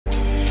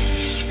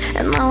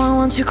And now I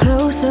want you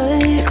closer,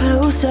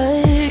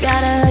 closer.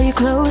 Gotta have you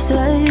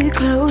closer,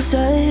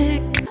 closer.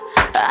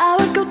 I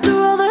would go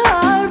through all the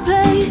hard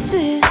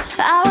places.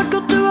 I would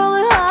go through all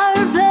the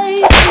hard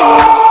places.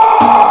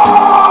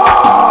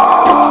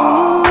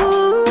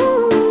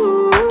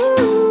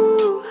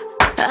 Ooh,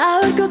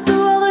 I would go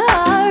through all the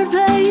hard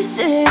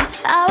places.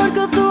 I would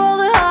go through all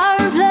the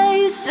hard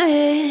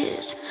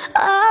places.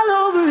 All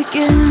over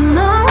again,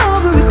 all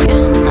over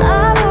again,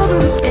 all over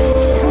again.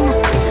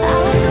 I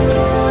would go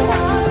through all the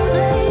hard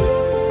places.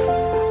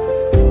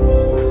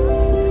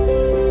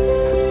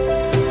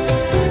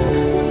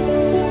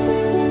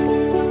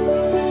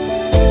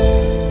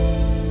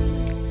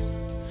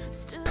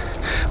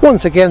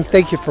 Once again,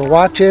 thank you for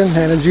watching,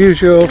 and as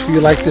usual, if you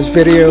like this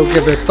video,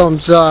 give it a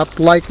thumbs up,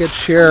 like it,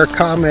 share,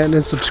 comment,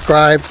 and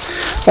subscribe.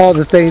 All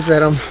the things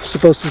that I'm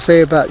supposed to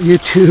say about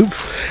YouTube.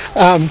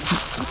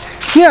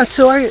 Yeah,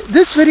 so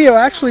this video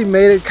actually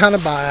made it kind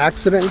of by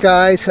accident,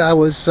 guys. I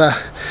was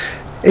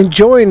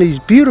enjoying these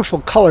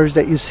beautiful colors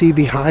that you see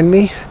behind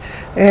me,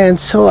 and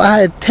so I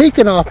had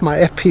taken off my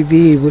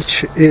FPV,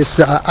 which is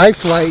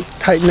iFlight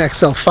Titan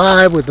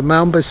XL5 with the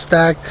Mamba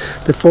stack,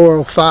 the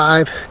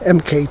 405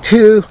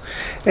 MK2,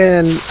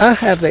 and I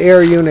have the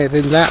Air Unit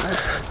in that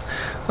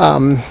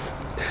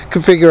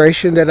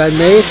configuration that I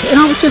made, and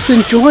I was just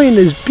enjoying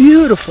these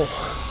beautiful,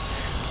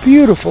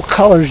 beautiful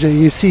colors that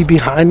you see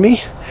behind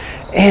me.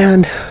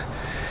 And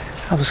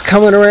I was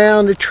coming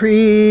around the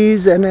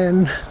trees, and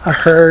then I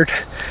heard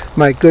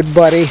my good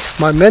buddy,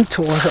 my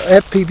mentor,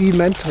 FPV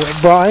mentor,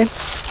 Brian,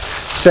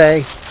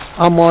 say,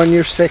 "I'm on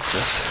your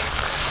sixes."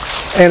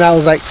 And I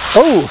was like,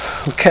 oh,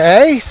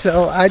 okay.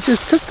 So I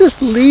just took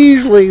this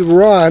leisurely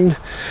run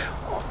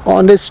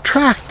on this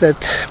track that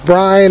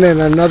Brian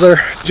and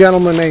another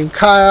gentleman named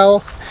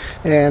Kyle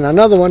and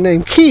another one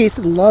named Keith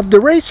love to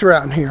race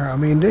around here. I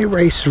mean, they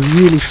race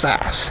really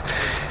fast.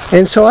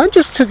 And so I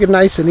just took it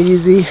nice and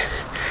easy,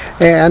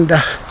 and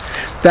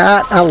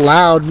that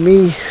allowed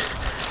me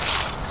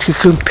to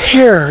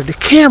compare the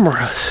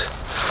cameras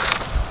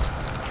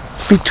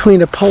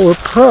between a Polar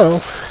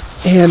Pro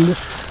and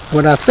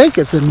what I think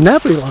is a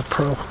Nebula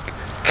Pro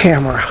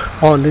camera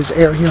on this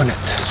Air Unit.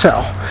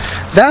 So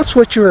that's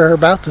what you're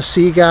about to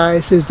see,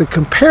 guys, is the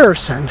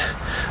comparison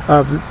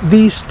of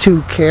these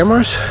two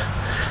cameras,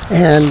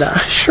 and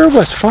sure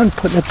was fun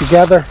putting it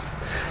together.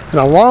 And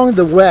along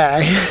the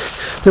way,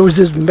 there was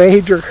this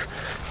major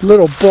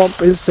little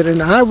bump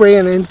incident. I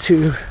ran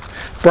into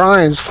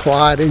Brian's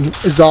quad, and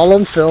it's all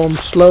on film,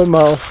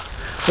 slow-mo.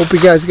 Hope you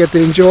guys get to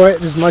enjoy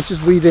it as much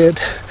as we did.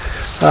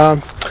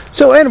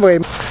 So anyway,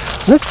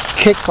 let's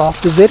kick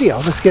off the video.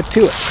 Let's get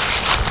to it.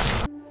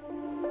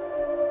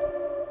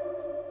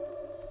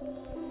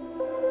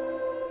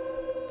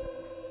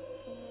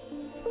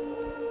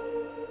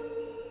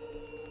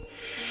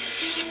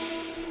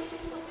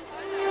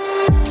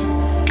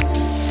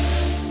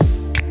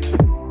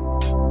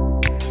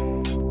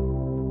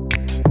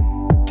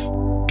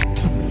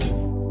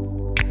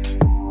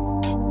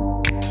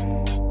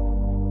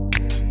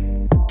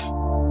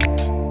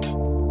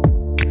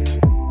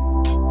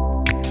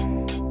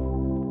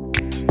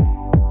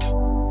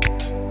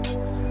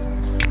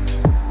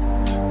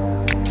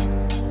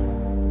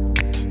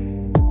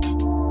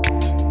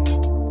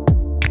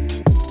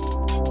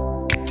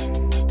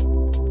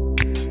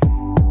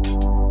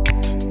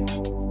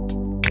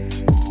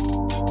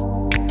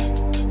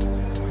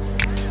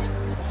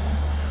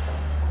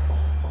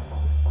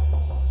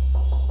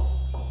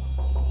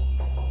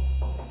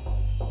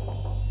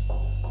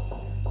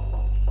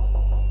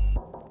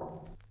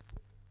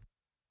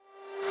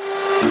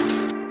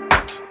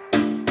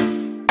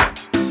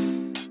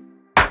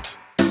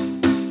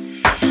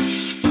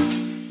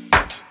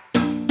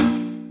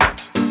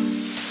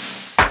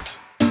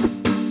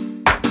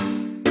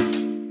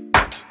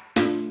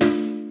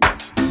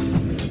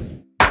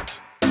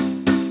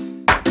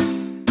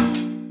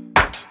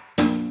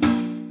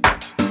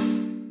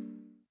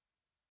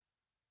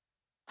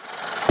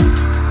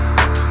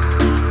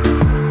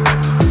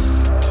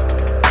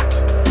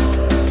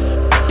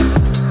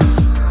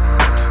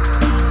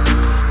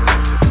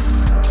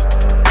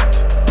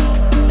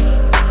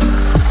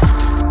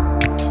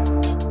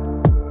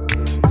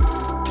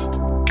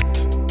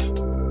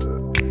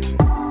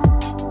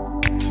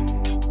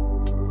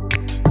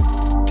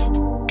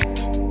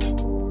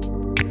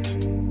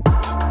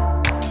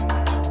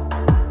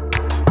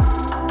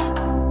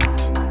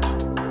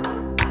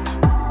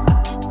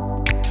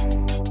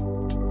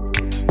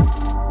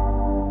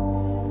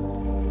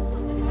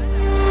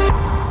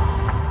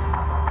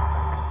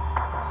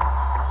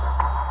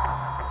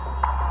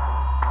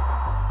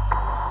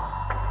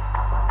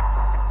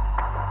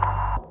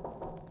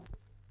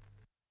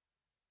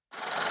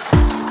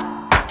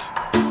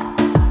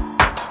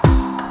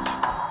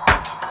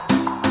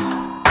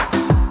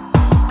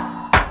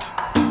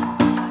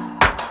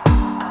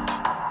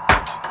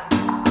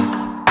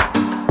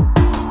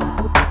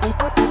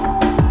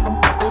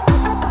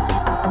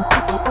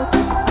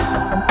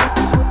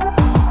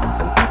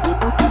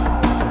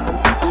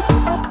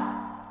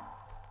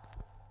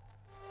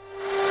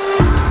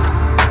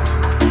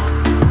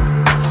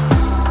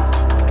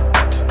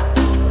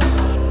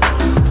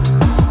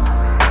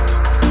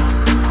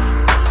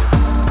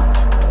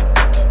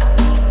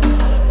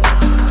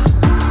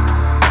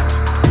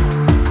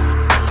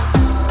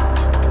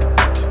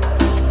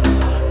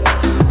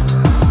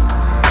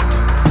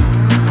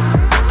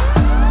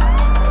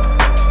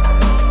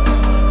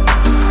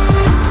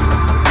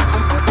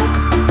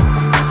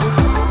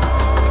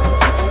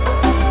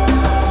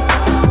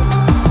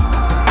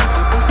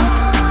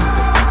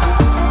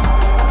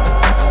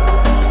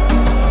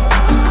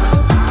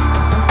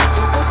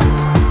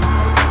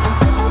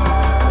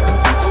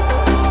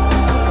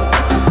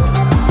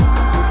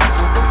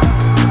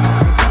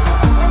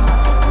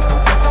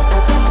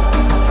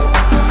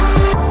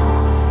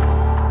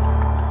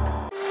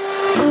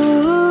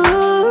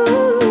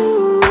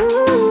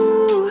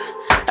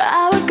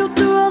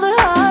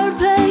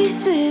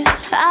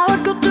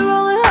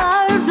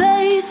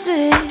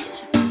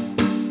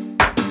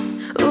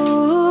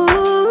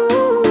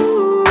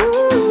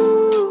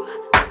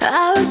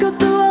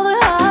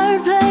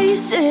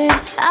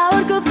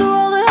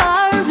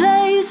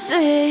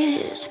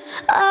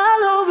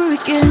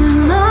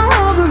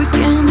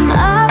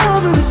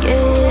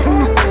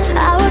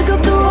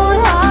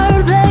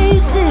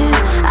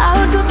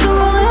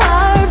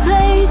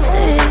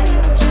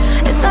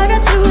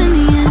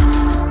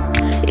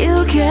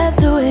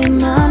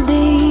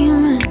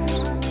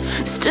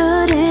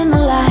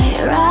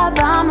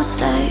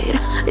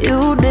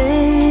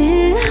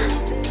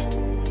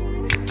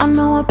 I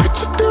know I put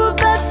you through a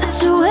bad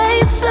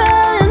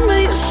situation,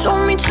 but you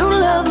showed me true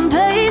love and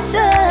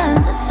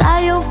patience. I saw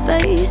your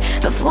face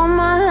before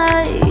my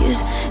eyes,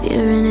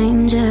 you're an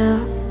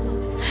angel.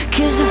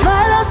 'Cause if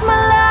I lost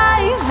my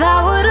life,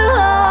 I would've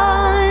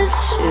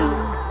lost you,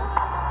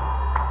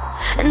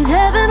 and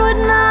heaven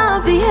would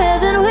not be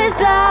heaven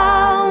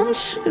without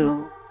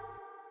you.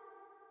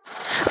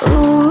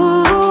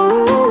 Ooh,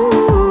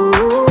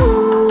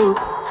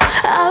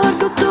 I would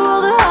go through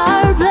all the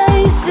hard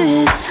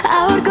places,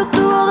 I would go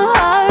through all the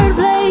hard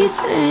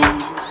places.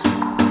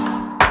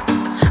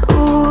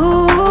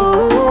 Ooh,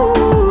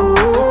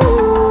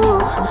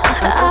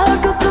 I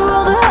would go through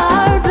all the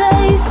hard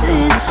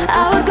places,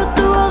 I would go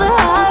through all the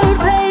hard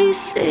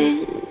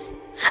places.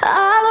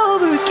 All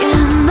over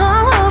again,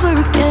 all over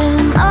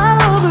again, all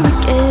over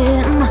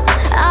again.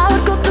 I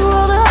would go through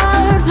all the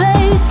hard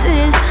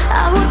places,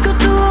 I would go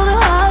through all the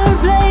hard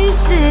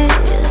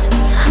places.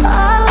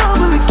 All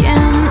over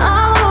again,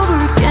 all over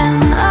again,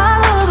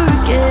 all over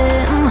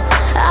again.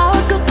 I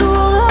would go through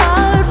all the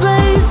hard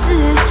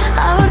places,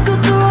 I would go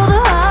through all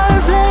the hard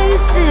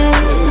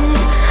places.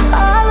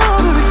 All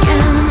over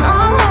again,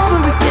 all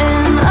over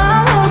again,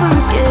 all over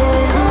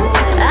again.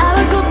 I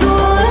would go through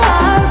all the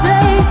hard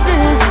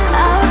places,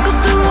 I would go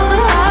through all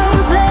the hard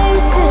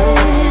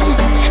places.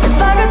 If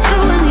I got you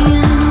in the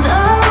end,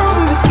 all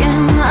over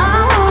again,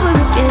 all over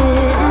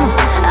again.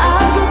 I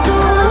would go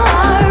through all the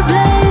hard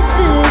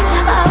places,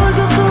 I would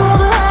go through all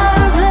the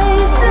hard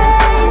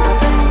places.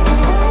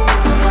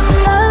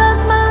 If I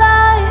lost my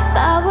life,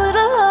 I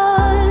would've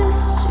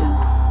lost you,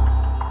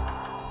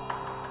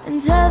 and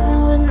heaven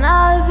would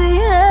not be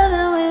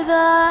heaven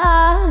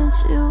without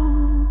you.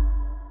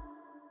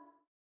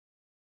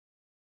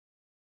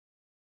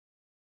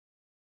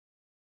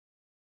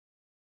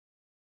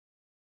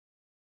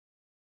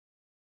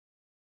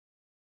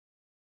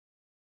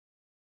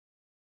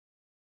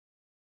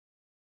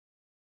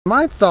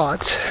 My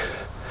thoughts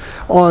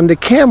on the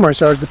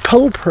cameras are the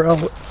Polar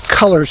Pro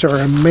colors are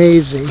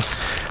amazing.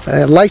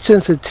 Light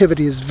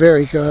sensitivity is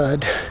very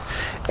good,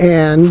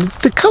 and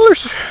the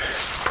colors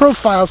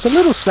profile is a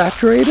little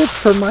saturated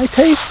for my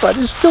taste, but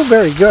it's still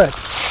very good.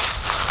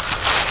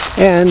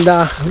 And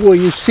what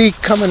you see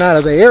coming out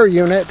of the Air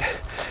Unit,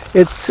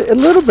 it's a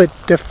little bit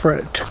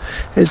different.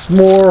 It's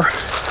more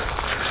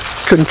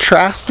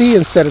contrasty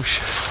instead of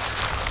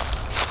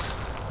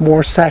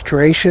more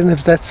saturation,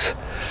 if that's,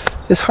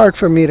 it's hard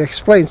for me to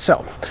explain.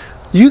 So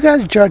you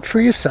guys judge for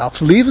yourself.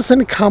 Leave us in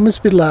the comments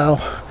below,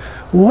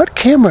 what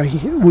camera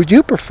would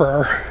you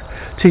prefer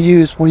to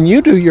use when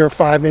you do your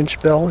 5-inch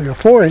build, your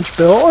 4-inch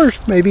build, or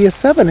maybe a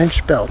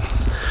 7-inch build.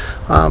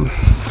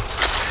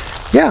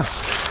 Yeah,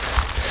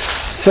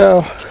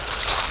 so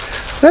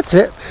that's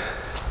it.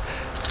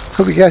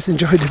 Hope you guys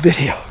enjoyed the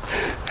video.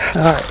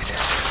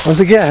 Alright, once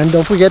again,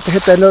 don't forget to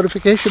hit that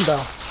notification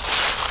bell.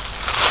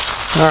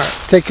 Alright,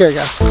 take care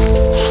guys.